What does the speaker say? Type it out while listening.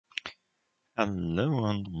Hello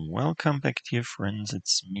and welcome back, dear friends.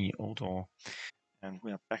 It's me, Odo, and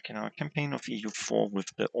we are back in our campaign of EU4 with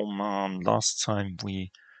the Oman. Last time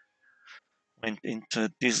we went into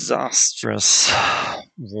a disastrous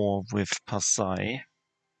war with Pasai,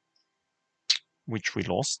 which we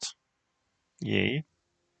lost. Yay.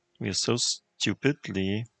 We are so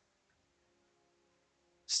stupidly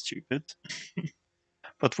stupid.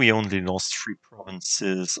 But we only lost 3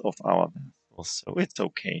 provinces of our vessels, so it's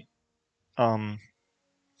okay.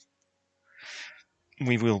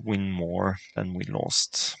 We will win more than we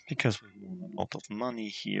lost because we won a lot of money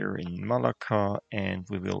here in Malacca, and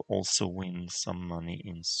we will also win some money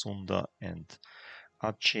in Sunda and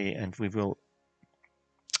Aceh, and we will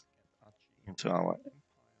get Aceh into our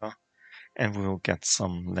empire, and we will get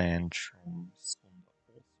some land from Sunda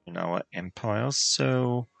also in our empire.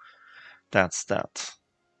 So that's that.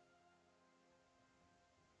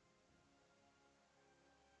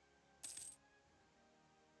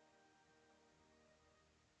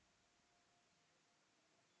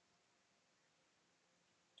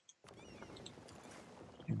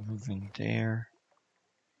 You're moving there.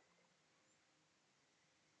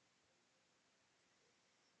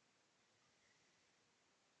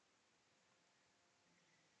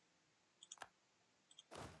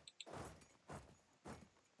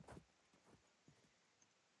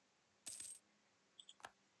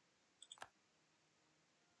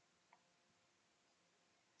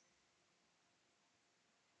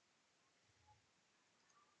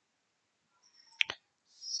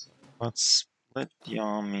 Let's split the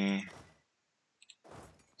army.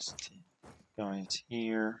 Stay guys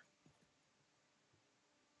here.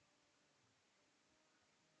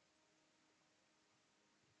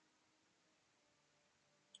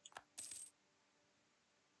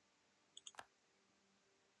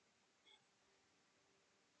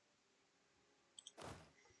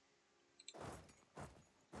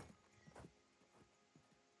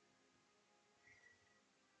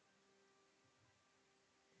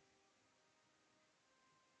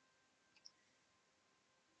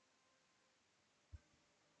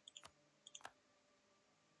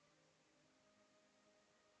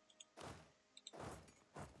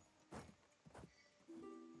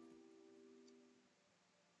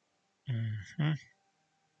 Mm-hmm.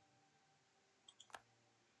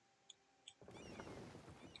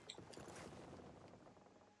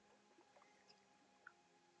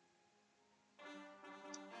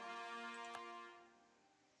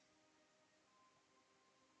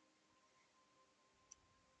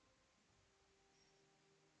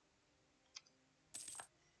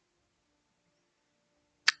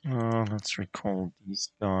 Let's recall these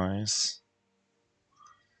guys.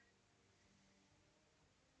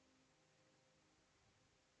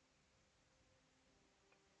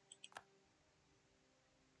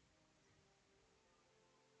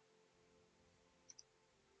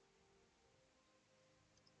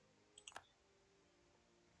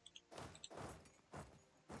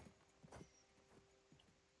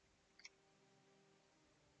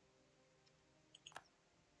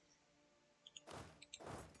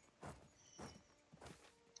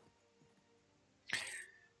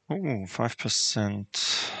 Oh,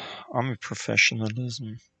 5% army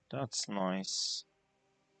professionalism. That's nice.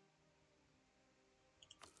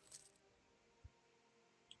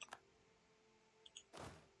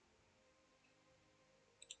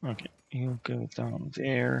 Okay, you go down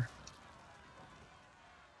there.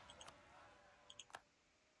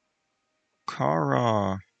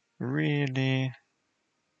 Kara, really?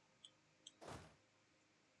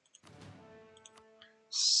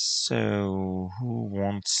 So, who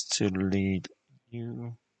wants to lead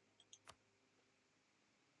you?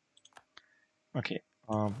 Okay,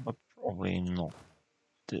 but probably not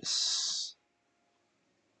this.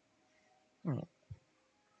 Oh,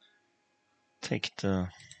 take the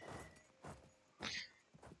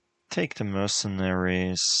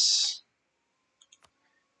mercenaries.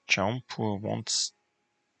 Jaunpur wants.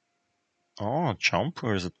 Oh,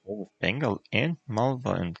 Jaunpur is at war with Bengal and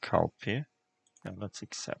Malwa and Kalpi. Yeah, let's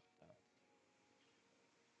accept.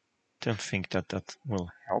 Don't think that that will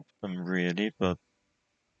help them really, but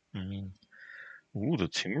I mean, ooh, the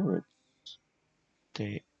Timurids.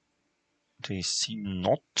 They they seem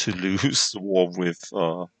not to lose the war with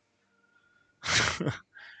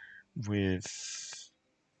with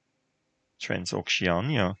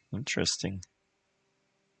Transoxiana. Interesting.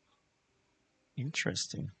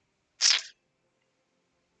 Interesting.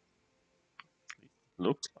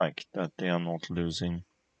 Looks like that they are not losing.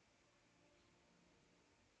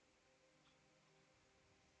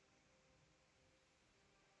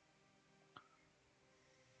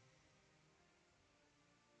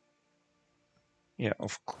 Yeah,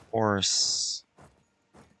 of course.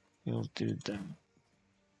 We'll do that.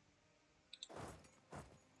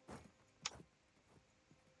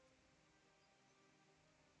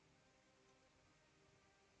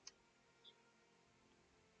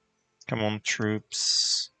 Come on,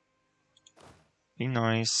 troops. Be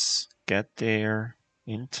nice. Get there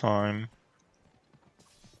in time.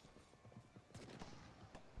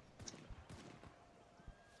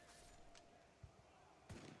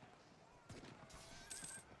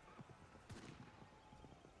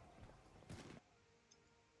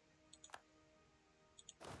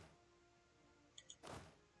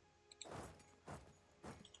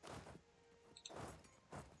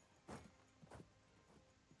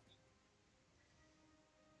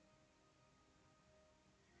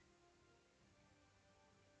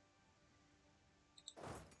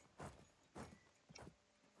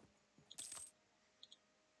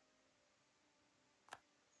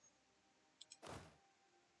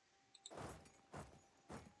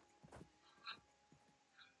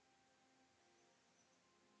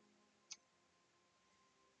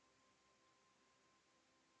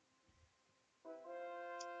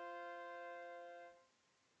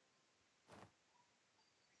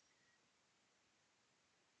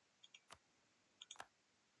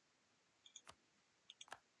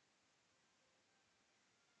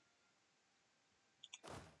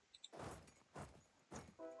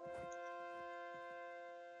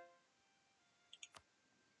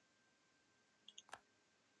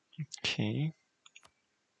 Okay.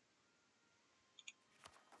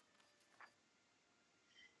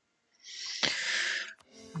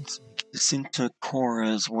 Let's make this into a core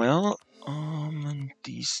as well. And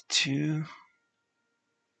these two.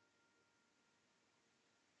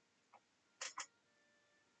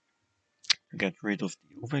 Get rid of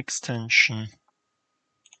the overextension.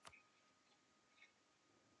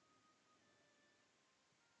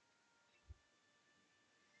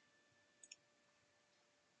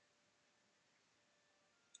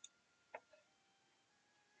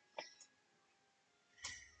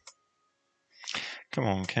 Come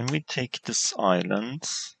on, can we take this island?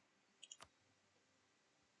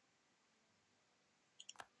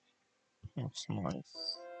 That's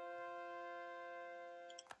nice.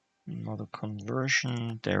 Another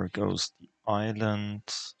conversion. There goes the island.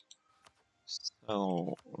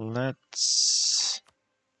 So let's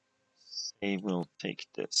say we'll take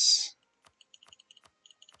this.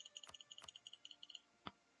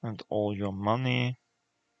 And all your money,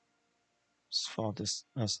 as far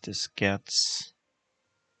as this gets.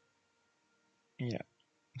 Yeah,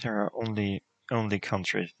 there are only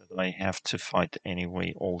countries that I have to fight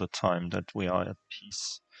anyway all the time that we are at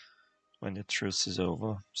peace when the truce is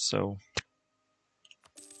over. So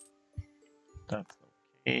that's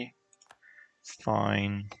okay.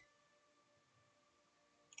 Fine.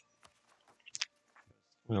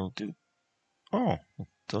 We'll do. Oh, it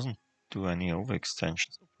doesn't do any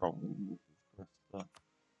overextension, so probably move with the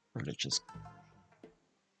religious.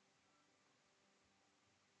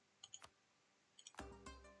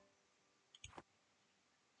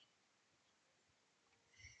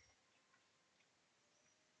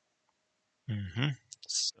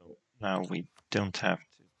 So now we don't have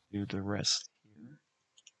to do the rest here.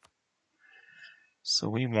 So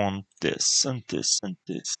we want this and this and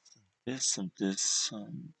this and this and this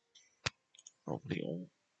and probably all.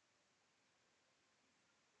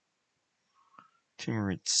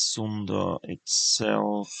 Timurid Sunda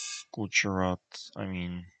itself, Gujarat, I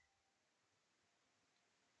mean,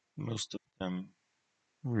 most of them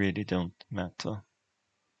really don't matter.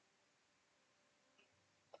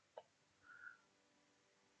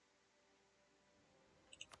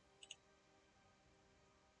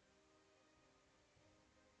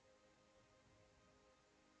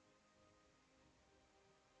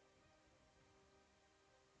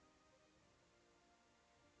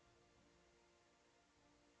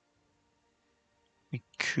 We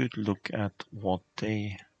could look at what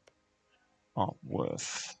they are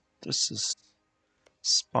worth. This is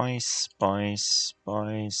spice, spice,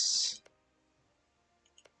 spice.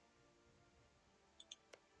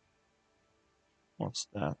 What's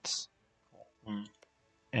that?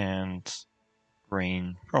 And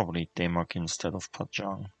grain, probably Demak instead of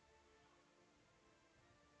Pajang.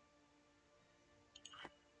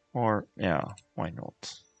 Or, yeah, why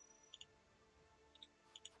not?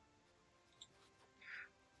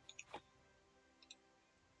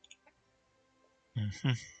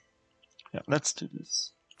 Yeah, let's do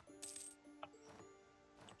this.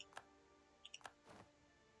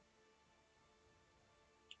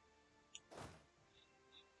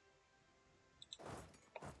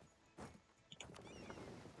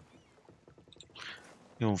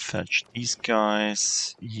 You'll fetch these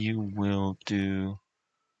guys. You will do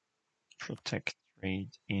protect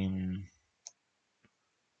trade in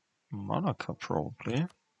Malacca, probably.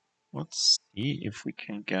 Let's see if we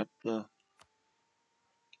can get the...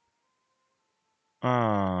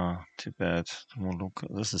 Ah, too bad. The Molucca.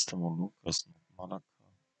 This is the Moluccas, not Malacca.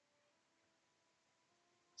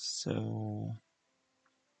 So...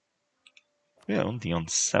 we're only on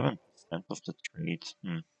 7% of the trade.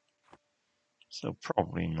 So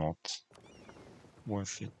probably not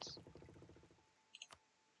worth it.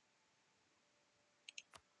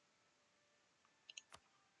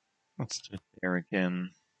 Let's do it there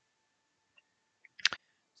again.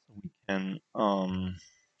 So we can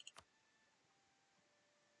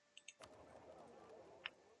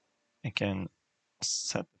again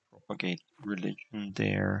set the propagate religion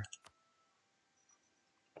there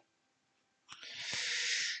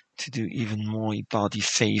to do even more Ibadi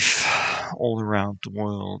faith all around the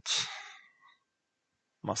world.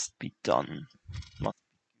 Must be done. Must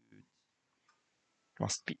be good.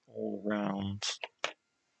 Must be all around.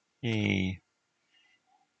 Yay.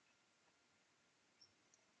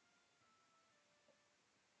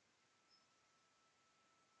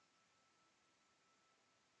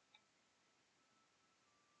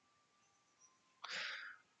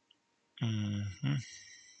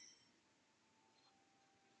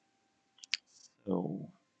 So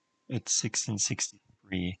it's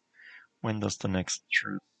 1663. When does the next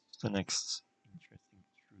interesting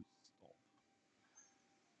truce stop?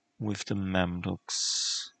 With the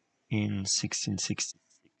Mamluks in 1666.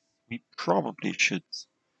 We probably should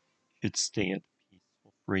stay at peace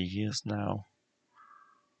for 3 years now.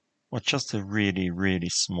 Or just a really, really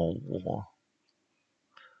small war.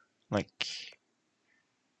 Like,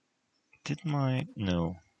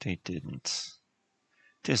 no, they didn't.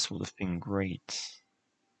 This would have been great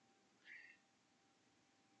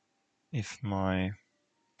if my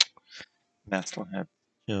vassal had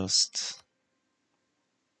just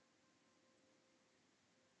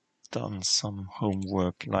done some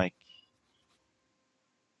homework, like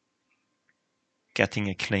getting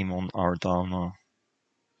a claim on Ardana.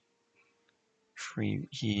 3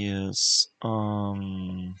 years.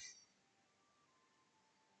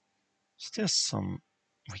 Is there some...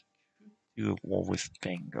 we could do a war with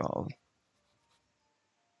Bengal.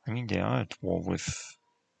 I mean, they are at war with...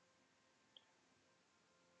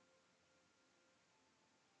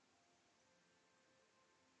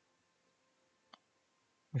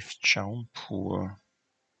 Jaunpur.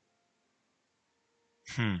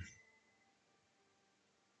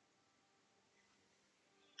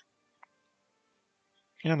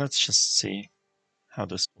 Yeah, let's just see how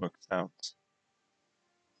this works out.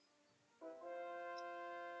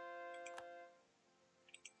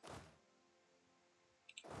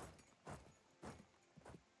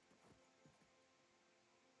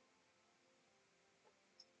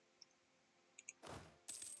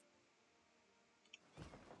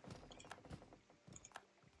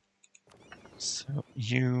 So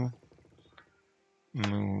you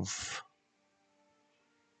move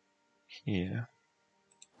here.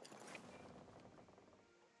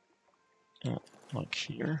 Like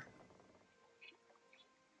here.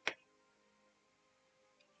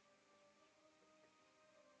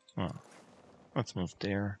 Let's move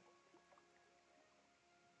there.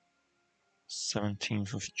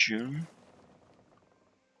 17th of June.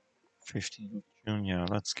 15th of June, yeah,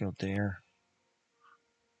 let's go there.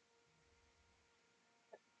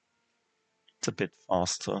 It's a bit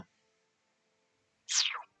faster.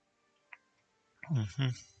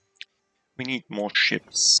 We need more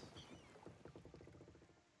ships.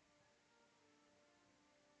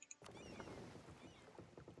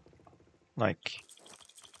 Like,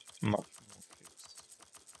 much more ships.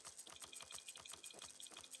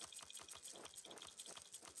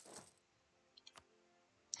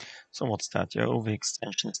 So what's that? Your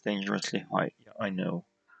overextension is dangerously high. Yeah, I know.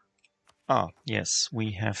 Ah, yes,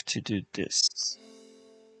 we have to do this.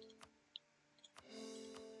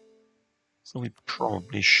 So we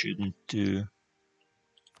probably shouldn't do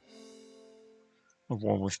a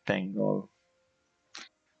war with Bengal.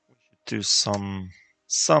 We should do some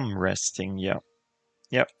resting, yeah.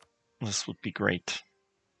 Yep, this would be great.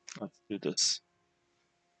 Let's do this.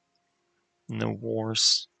 No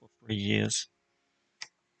wars for 3 years.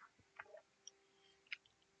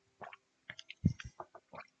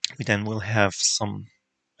 We then will have some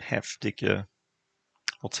heftige,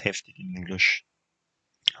 what's heftig in English?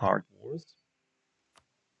 Hard wars.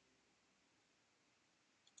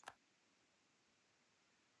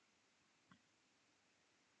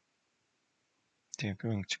 They're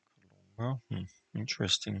going to Colombo.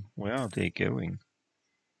 Interesting. Where are they going?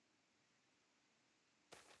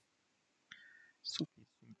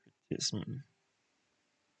 Yes.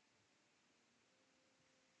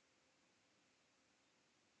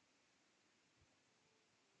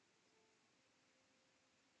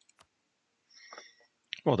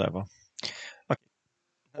 Whatever. Okay,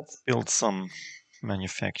 let's build some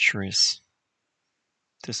manufactories.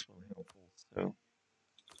 This will help also.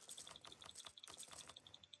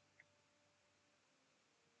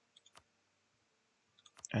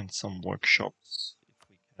 And some workshops if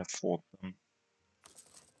we can afford them.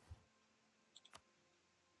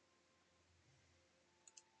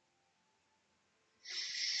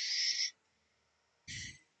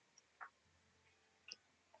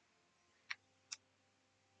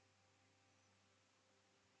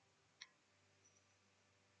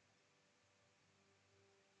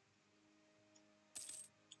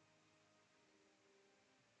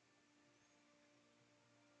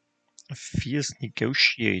 A fierce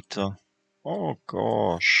negotiator. Oh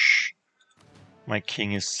gosh. My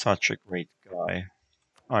king is such a great guy.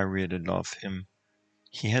 I really love him.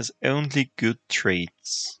 He has only good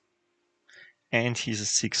traits. And he's a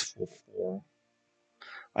 644.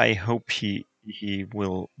 I hope he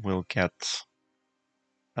will get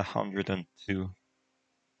 102.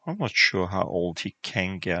 I'm not sure how old he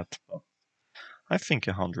can get, but I think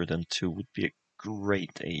 102 would be a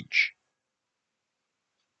great age.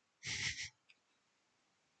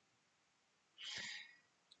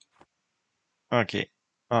 Okay.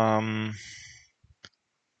 Um,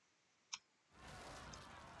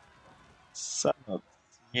 Senate.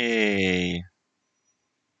 Yay.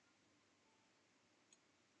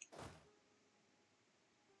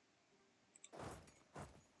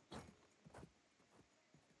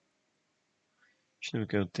 Should we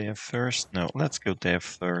go there first? No, let's go there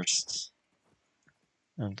first.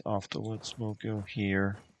 And afterwards we'll go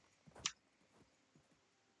here.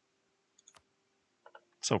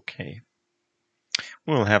 It's okay.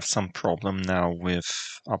 We'll have some problem now with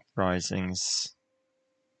uprisings.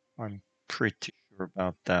 I'm pretty sure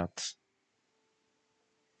about that.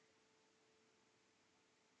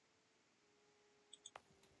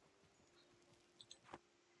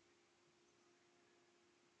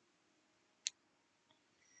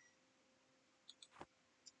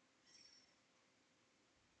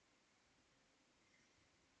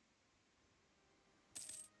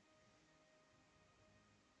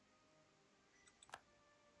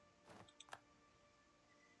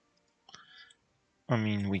 I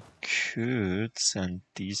mean, we could send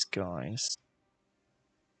these guys.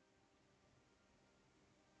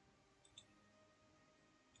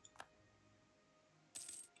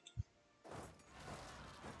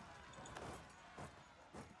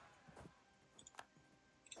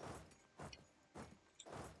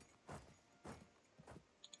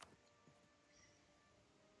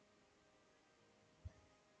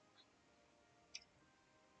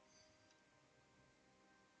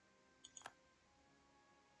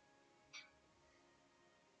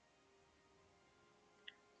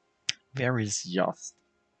 Where is Yast?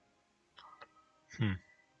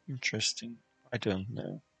 Interesting. I don't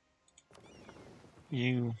know.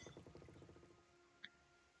 You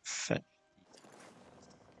fetch.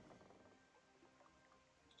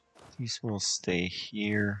 These will stay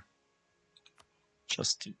here.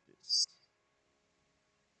 Just do this.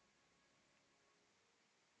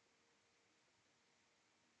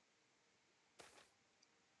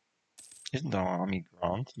 Isn't our army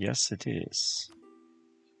ground? Yes, it is.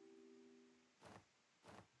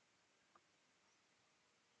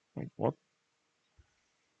 Wait, what?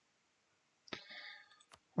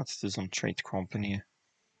 What's this on trade company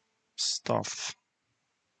stuff?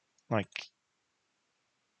 Like,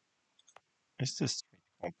 is this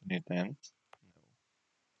trade company then? No.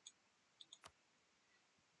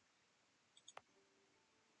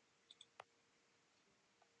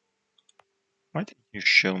 Why did you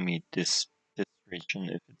show me this region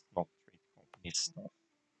if it's not trade company stuff?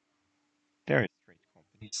 There is trade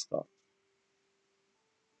company stuff.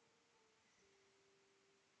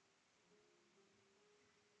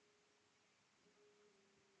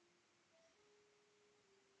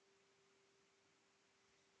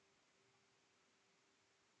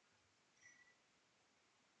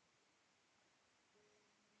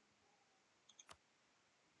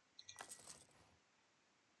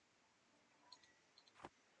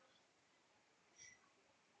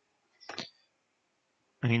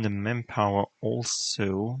 I mean, the manpower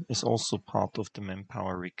also is also part of the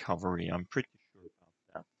manpower recovery. I'm pretty sure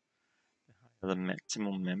about that. The higher the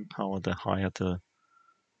maximum manpower, the higher the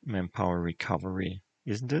manpower recovery,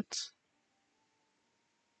 isn't it?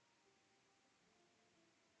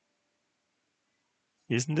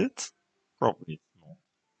 Isn't it? Probably it's not.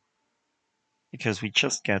 because we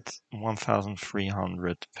just get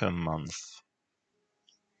 1,300 per month.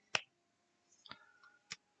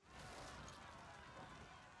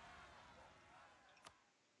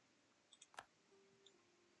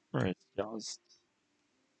 Where it's just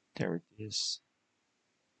there it is.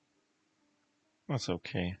 That's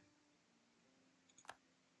okay.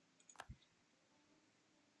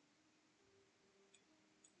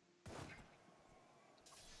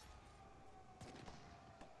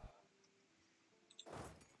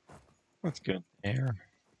 That's good there.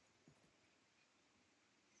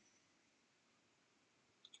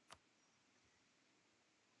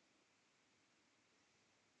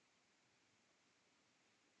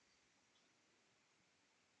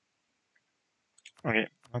 Okay,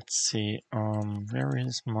 let's see. Where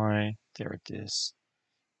is my? There it is.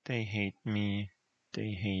 They hate me.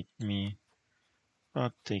 They hate me.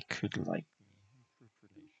 But they could like me.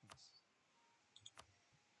 Improve relations.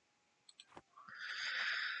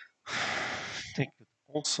 They could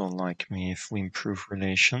also like me if we improve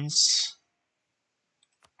relations.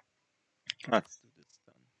 Let's do this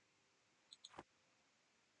then.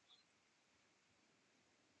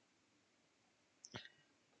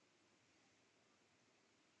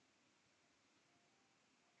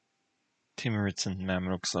 Timurids and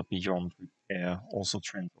Mamluks are beyond repair. Also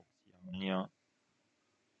Transoxiania.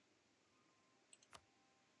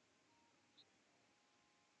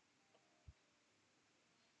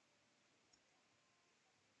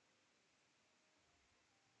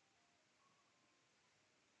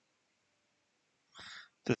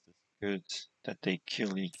 This is good that they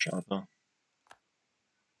kill each other.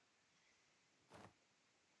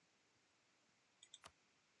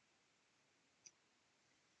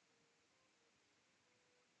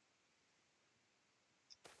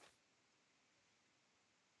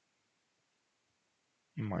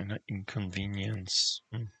 Minor inconvenience.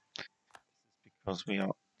 This is because we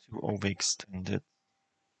are too overextended.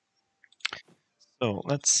 So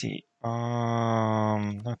let's see.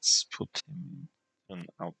 Let's put him an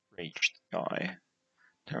outraged guy.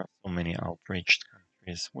 There are so many outraged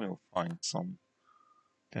countries. We'll find some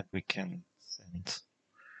that we can send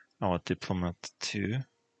our diplomat to.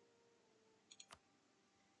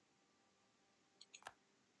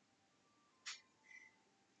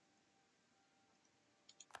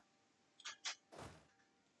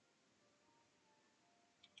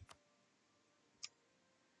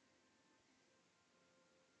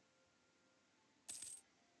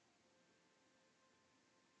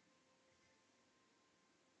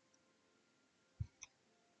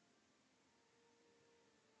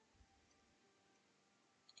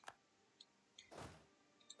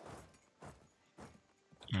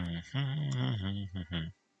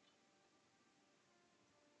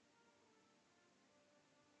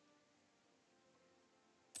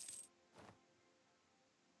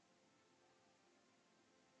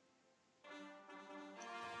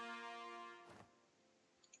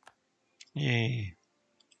 Yay.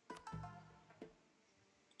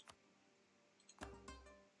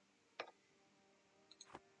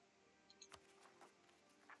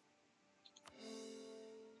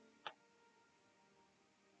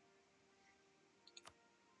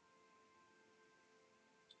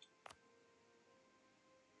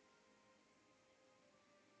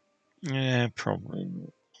 Yeah, probably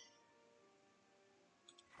not.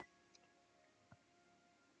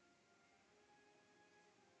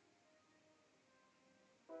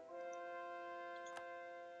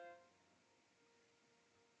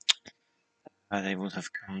 They would have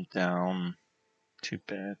come down. Too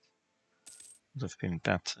bad. Would have been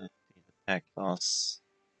better if they'd attacked us.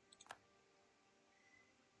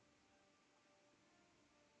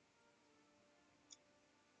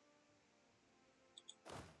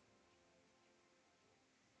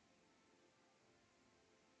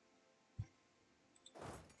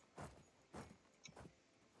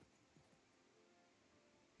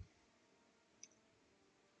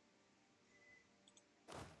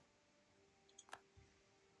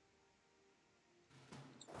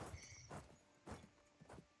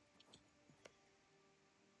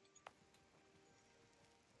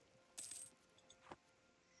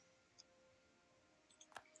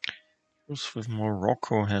 Truce with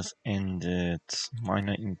Morocco has ended.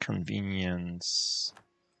 Minor inconvenience.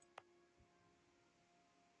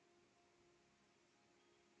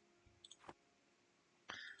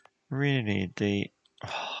 Really, they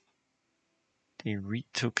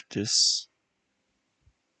retook this.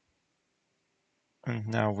 And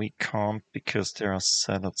now we can't because there are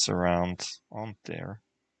salads around, aren't there?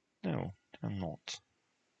 No, they're not.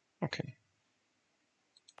 Okay.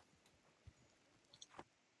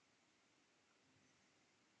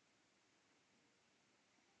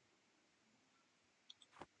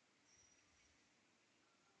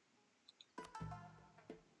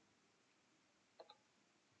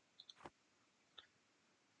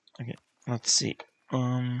 Okay, let's see.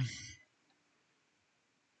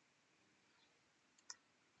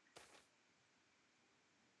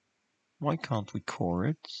 Why can't we core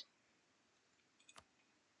it?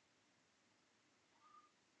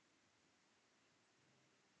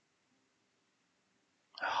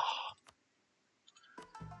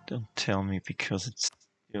 Don't tell me, because it's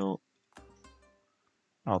still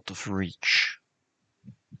out of reach.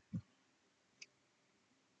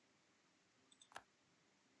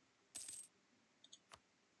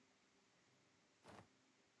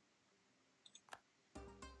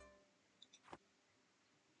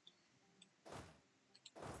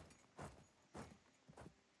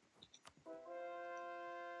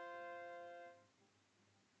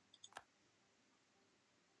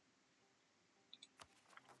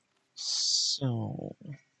 So,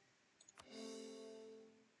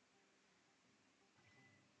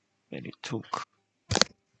 but it took.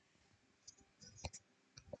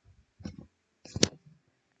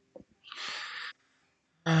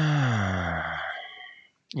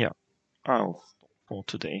 Yeah, I'll stop for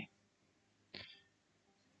today.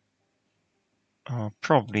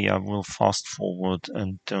 Probably I will fast forward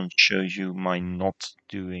and don't show you my not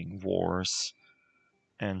doing wars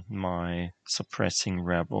and my suppressing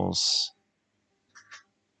rebels.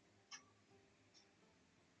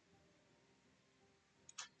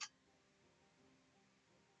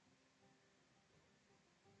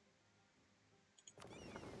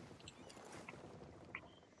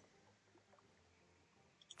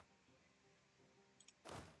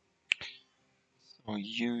 So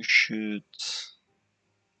you should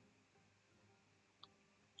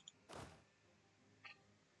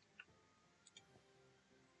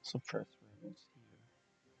suppress rebels here.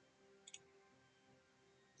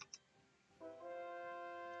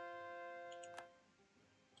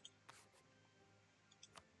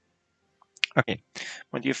 Okay,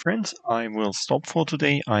 my dear friends, I will stop for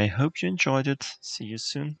today. I hope you enjoyed it. See you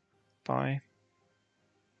soon. Bye.